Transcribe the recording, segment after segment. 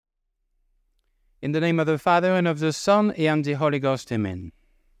In the name of the Father, and of the Son, and the Holy Ghost. Amen.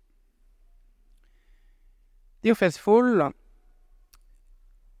 Dear faithful,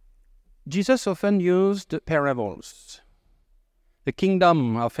 Jesus often used parables. The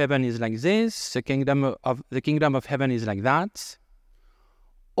kingdom of heaven is like this, the kingdom of heaven is like that.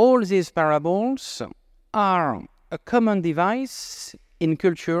 All these parables are a common device in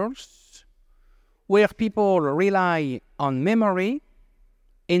cultures where people rely on memory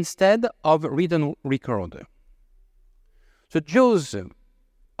instead of written record. The Jews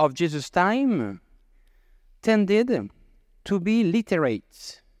of Jesus' time tended to be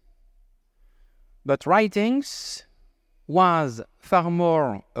literate, but writings was far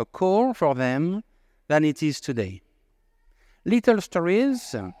more a core for them than it is today. Little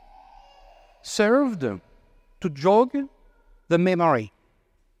stories served to jog the memory.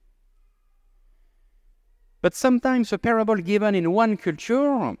 But sometimes a parable given in one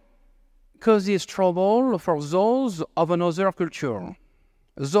culture causes trouble for those of another culture.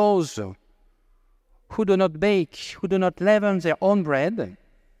 Those who do not bake, who do not leaven their own bread,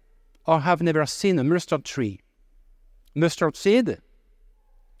 or have never seen a mustard tree. Mustard seed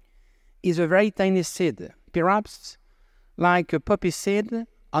is a very tiny seed, perhaps like a poppy seed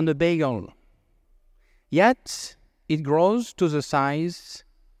on a bagel. Yet it grows to the size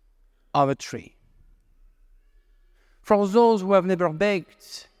of a tree. For those who have never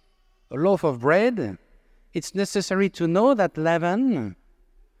baked a loaf of bread, it's necessary to know that leaven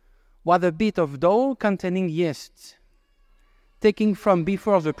was a bit of dough containing yeast, taken from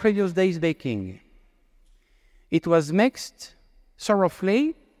before the previous day's baking. It was mixed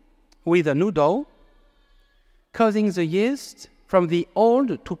thoroughly with a new dough, causing the yeast from the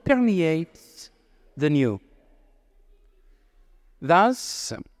old to permeate the new.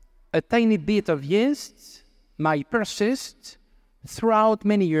 Thus, a tiny bit of yeast might persist throughout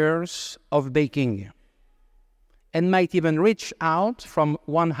many years of baking and might even reach out from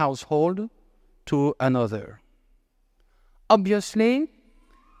one household to another. Obviously,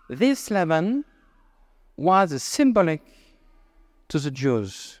 this leaven was symbolic to the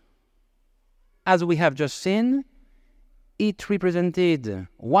Jews. As we have just seen, it represented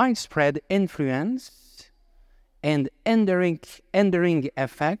widespread influence and enduring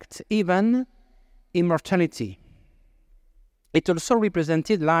effect, even immortality. It also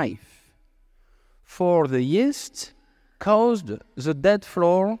represented life, for the yeast caused the dead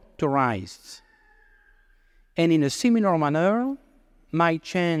flour to rise, and in a similar manner might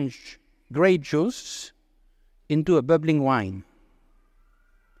change grape juice into a bubbling wine.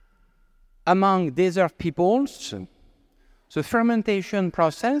 Among desert peoples, the fermentation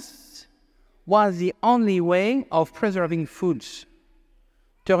process was the only way of preserving foods,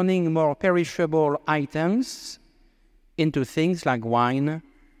 turning more perishable items into things like wine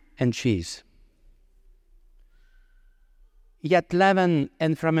and cheese. Yet leaven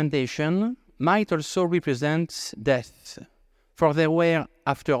and fermentation might also represent death, for there were,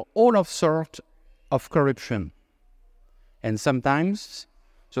 after all, of sort of corruption. And sometimes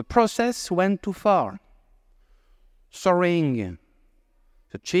the process went too far, souring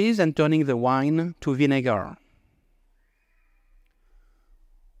the cheese and turning the wine to vinegar.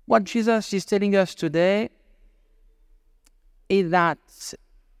 What Jesus is telling us today is that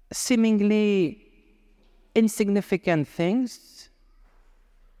seemingly insignificant things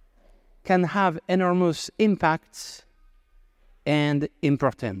can have enormous impact and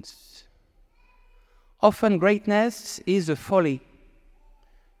importance. Often greatness is a folly.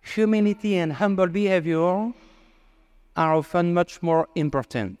 Humility and humble behavior are often much more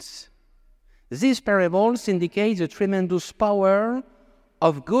important. These parables indicate the tremendous power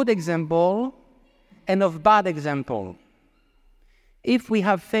of good example and of bad example. If we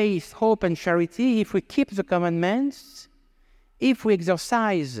have faith, hope, and charity, if we keep the commandments, if we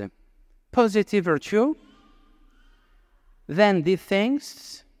exercise positive virtue, then these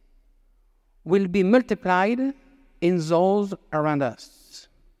things will be multiplied in those around us.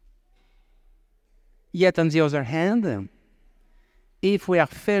 Yet on the other hand, if we are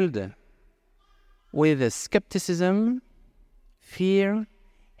filled with skepticism, fear,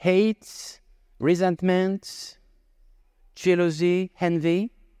 hate, resentment, jealousy, envy,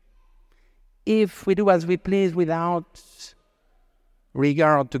 if we do as we please without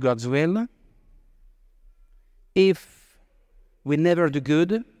regard to God's will, if we never do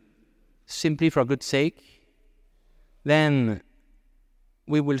good simply for good's sake, then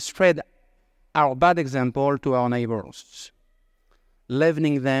we will spread our bad example to our neighbors,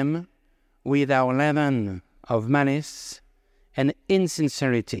 leavening them with our leaven of malice and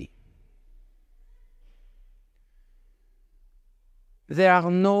insincerity. There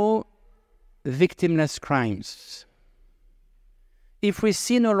are no victimless crimes. If we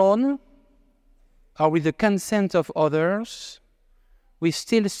sin alone or with the consent of others, we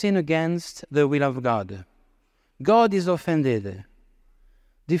still sin against the will of God. God is offended,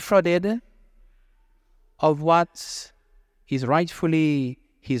 defrauded of what is rightfully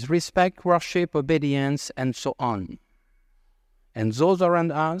his respect, worship, obedience, and so on. And those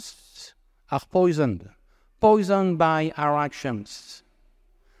around us are poisoned by our actions.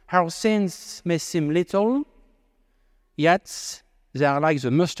 Our sins may seem little, yet they are like the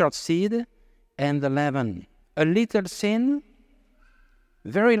mustard seed and the leaven. A little sin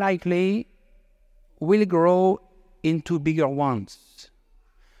very likely will grow into bigger ones.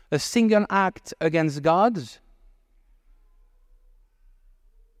 A single act against God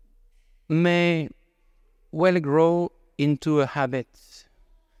may well grow into a habit,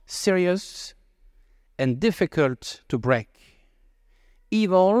 serious and difficult to break.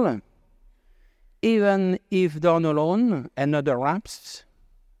 Evil, even if done alone and under wraps,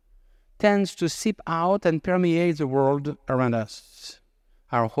 tends to seep out and permeate the world around us,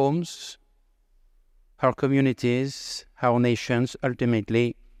 our homes, our communities, our nations,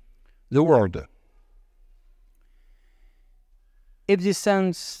 ultimately the world. If this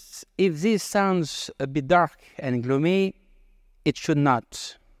sounds a bit dark and gloomy, it should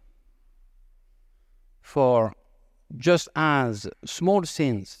not. For just as small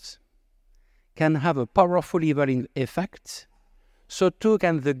sins can have a powerful evil effect, so too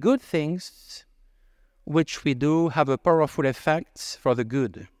can the good things which we do have a powerful effect for the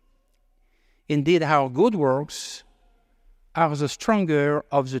good. Indeed, our good works are the stronger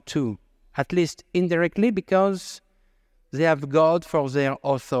of the two, at least indirectly, because they have God for their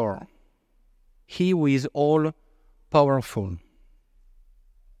author, He who is all-powerful.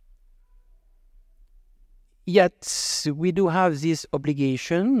 Yet, we do have this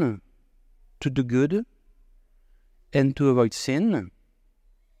obligation to do good and to avoid sin.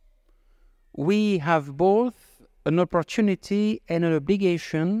 We have both an opportunity and an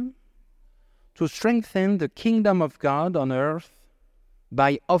obligation to strengthen the kingdom of God on earth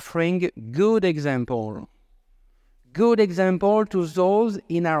by offering good example to those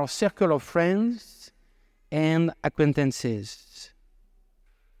in our circle of friends and acquaintances.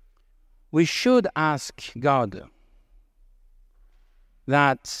 We should ask God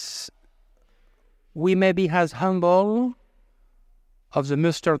that we may be as humble of the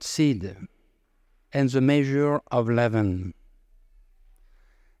mustard seed and the measure of leaven.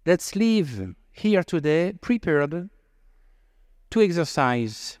 Let's live here today prepared to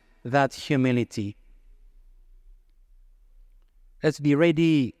exercise that humility. Let's be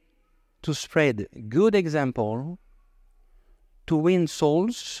ready to spread good example, to win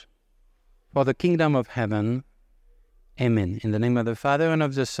souls for the kingdom of heaven. Amen. In the name of the Father, and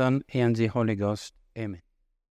of the Son, and the Holy Ghost. Amen.